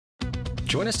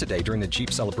Join us today during the Jeep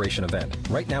Celebration event.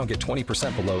 Right now, get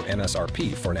 20% below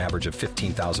MSRP for an average of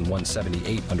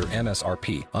 $15,178 under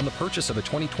MSRP on the purchase of a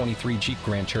 2023 Jeep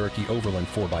Grand Cherokee Overland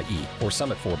 4xE or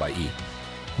Summit 4xE.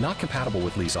 Not compatible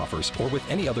with lease offers or with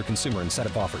any other consumer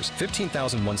incentive offers.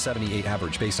 $15,178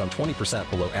 average based on 20%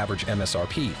 below average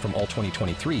MSRP from all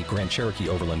 2023 Grand Cherokee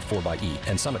Overland 4xE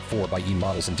and Summit 4xE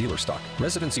models in dealer stock.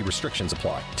 Residency restrictions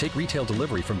apply. Take retail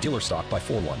delivery from dealer stock by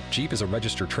 4/1. Jeep is a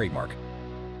registered trademark.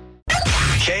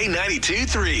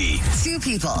 K92-3. Two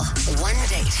people, one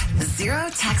date, 0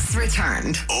 texts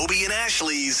returned. Obie and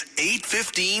Ashley's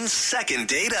 8:15 second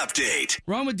date update.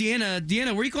 We're on with DeAnna.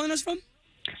 DeAnna, where are you calling us from?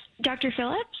 Dr.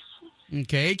 Phillips?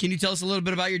 Okay, can you tell us a little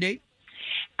bit about your date?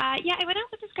 Yeah, I went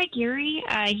out with this guy, Gary.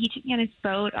 He took me on his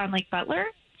boat on Lake Butler.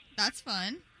 That's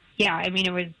fun. Yeah, I mean,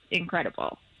 it was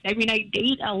incredible. I mean, I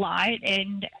date a lot,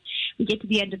 and we get to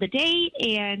the end of the date,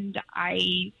 and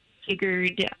I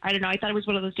figured, I don't know, I thought it was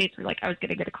one of those dates where, like, I was going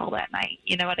to get a call that night.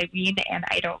 You know what I mean? And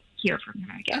I don't hear from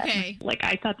him again. Okay. Like,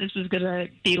 I thought this was going to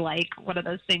be, like, one of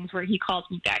those things where he calls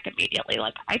me back immediately.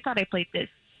 Like, I thought I played this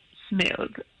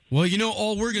smooth. Well, you know,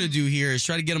 all we're going to do here is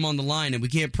try to get him on the line, and we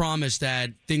can't promise that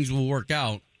things will work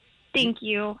out. Thank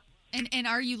you. And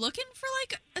are you looking for,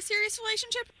 like, a serious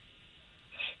relationship?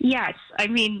 Yes. I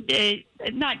mean,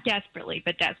 not desperately,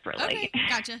 but desperately. Okay,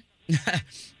 gotcha.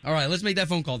 All right, let's make that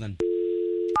phone call then.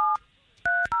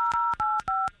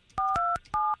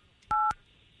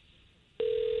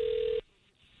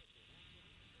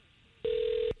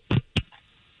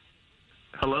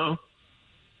 Hello?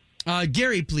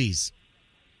 Gary, please.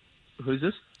 Who's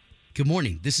this? Good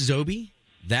morning. This is Obie.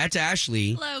 That's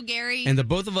Ashley. Hello, Gary. And the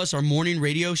both of us are morning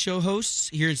radio show hosts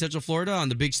here in Central Florida on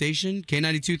the big station,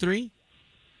 K92.3,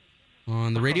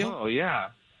 on the radio. Oh, yeah.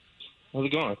 How's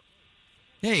it going?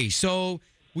 Hey, so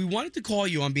we wanted to call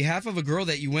you on behalf of a girl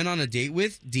that you went on a date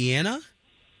with, DeAnna,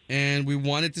 and we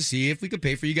wanted to see if we could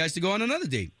pay for you guys to go on another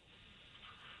date.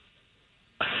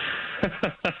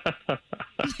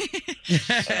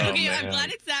 Okay, I'm man.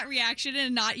 glad it's that reaction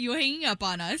and not you hanging up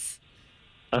on us.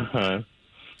 Uh-huh.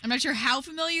 I'm not sure how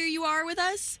familiar you are with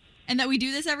us and that we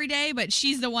do this every day, but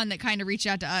she's the one that kind of reached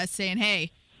out to us saying,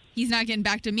 hey, he's not getting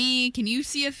back to me. Can you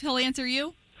see if he'll answer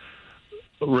you?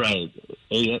 Right.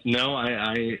 No,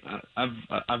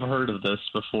 I've heard of this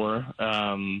before.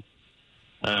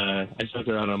 I took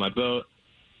her out on my boat.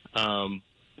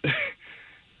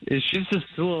 She's just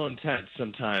a little intense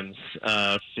sometimes,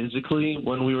 physically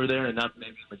when we were there, and not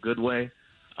maybe in a good way.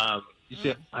 You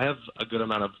see, I have a good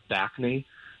amount of acne,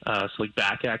 so like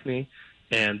back acne,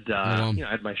 and I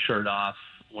had my shirt off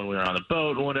when we were on the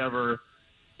boat and whatever,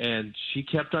 and she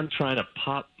kept on trying to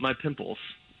pop my pimples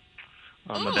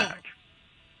on my back.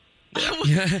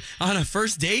 Yeah. On a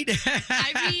first date?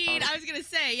 I mean, I was going to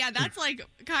say, yeah, that's like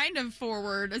kind of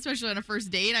forward, especially on a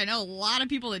first date. I know a lot of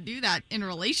people that do that in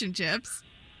relationships.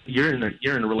 You're in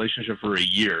a relationship for a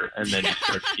year, and then you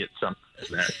start to get something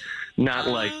in there. Not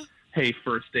like, hey,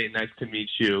 first date, nice to meet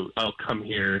you. Oh, come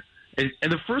here. And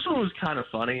the first one was kind of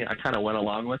funny. I kind of went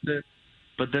along with it.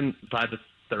 But then by the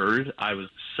third, I was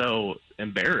so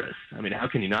embarrassed. I mean, how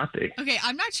can you not be? Okay,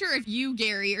 I'm not sure if you,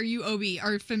 Gary, or you, Obie,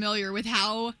 are familiar with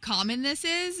how common this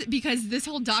is, because this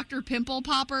whole Dr. Pimple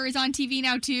Popper is on TV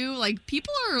now, too. Like,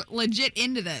 people are legit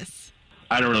into this.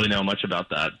 I don't really know much about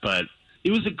that, but it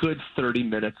was a good 30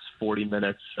 minutes, 40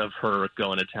 minutes of her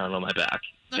going to town on my back.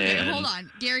 Okay, hold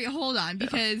on. Gary, hold on,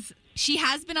 because she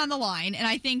has been on the line, and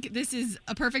I think this is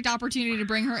a perfect opportunity to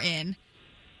bring her in.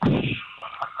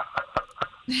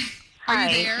 Are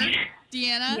you there,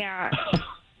 DeAnna? Yeah.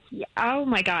 Oh,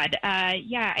 my God.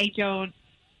 Yeah, I don't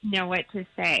know what to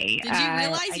say. Did you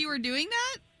realize you were doing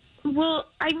that? Well,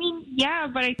 I mean, yeah,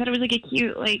 but I thought it was like a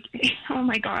cute, like, oh,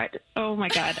 my God. Oh, my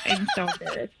God. I'm so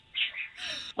embarrassed.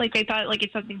 Like, I thought, like,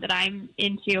 it's something that I'm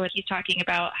into, and he's talking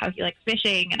about how he likes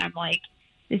fishing, and I'm like,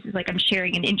 this is like I'm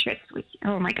sharing an interest with you.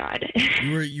 Oh, my God.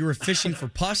 You were fishing for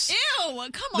pus? Ew,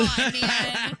 come on,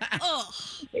 man. Ugh.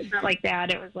 It's not like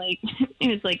that. It was like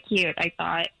cute, I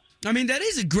thought. I mean, that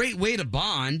is a great way to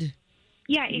bond.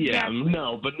 Yeah, exactly. Yeah,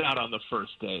 no, but not on the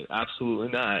first date. Absolutely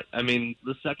not. I mean,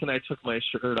 the second I took my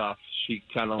shirt off, she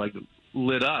kind of like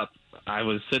lit up. I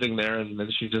was sitting there, and then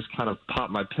she just kind of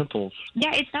popped my pimples.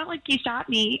 Yeah, it's not like you shot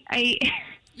me.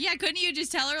 Yeah, couldn't you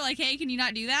just tell her, like, hey, can you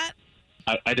not do that?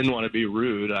 I didn't want to be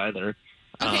rude either.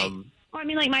 Okay. Well, I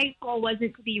mean, like, my goal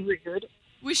wasn't to be rude.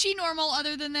 Was she normal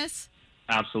other than this?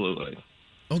 Absolutely.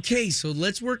 Okay, so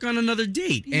let's work on another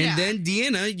date. Yeah. And then,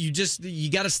 DeAnna, you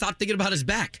got to stop thinking about his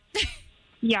back.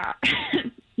 Yeah.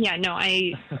 Yeah, no,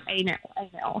 I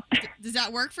know. Does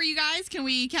that work for you guys? Can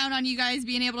we count on you guys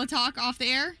being able to talk off the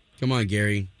air? Come on,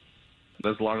 Gary.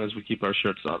 As long as we keep our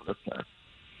shirts on this time.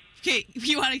 Okay,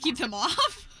 you want to keep them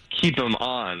off? Keep them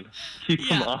on. Keep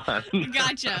them on.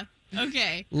 Gotcha.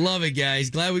 Okay. Love it, guys.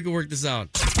 Glad we could work this out.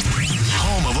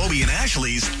 Home of Obie and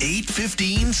Ashley's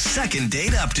 8:15 second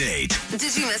date update.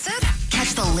 Did you miss it?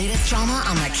 Catch the latest drama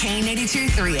on the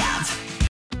K82-3 app.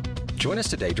 Join us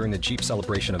today during the Jeep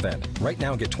Celebration event. Right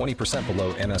now, get 20%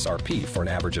 below MSRP for an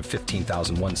average of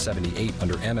 $15,178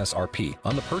 under MSRP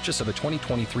on the purchase of a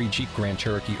 2023 Jeep Grand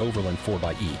Cherokee Overland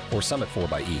 4xE or Summit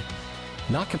 4xE.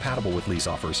 Not compatible with lease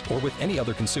offers or with any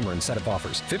other consumer incentive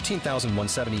offers.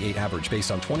 $15,178 average based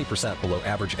on 20% below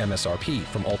average MSRP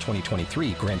from all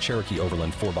 2023 Grand Cherokee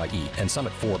Overland 4xE and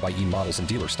Summit 4xE models in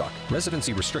dealer stock.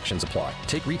 Residency restrictions apply.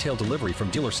 Take retail delivery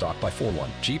from dealer stock by 4/1.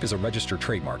 Jeep is a registered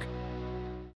trademark.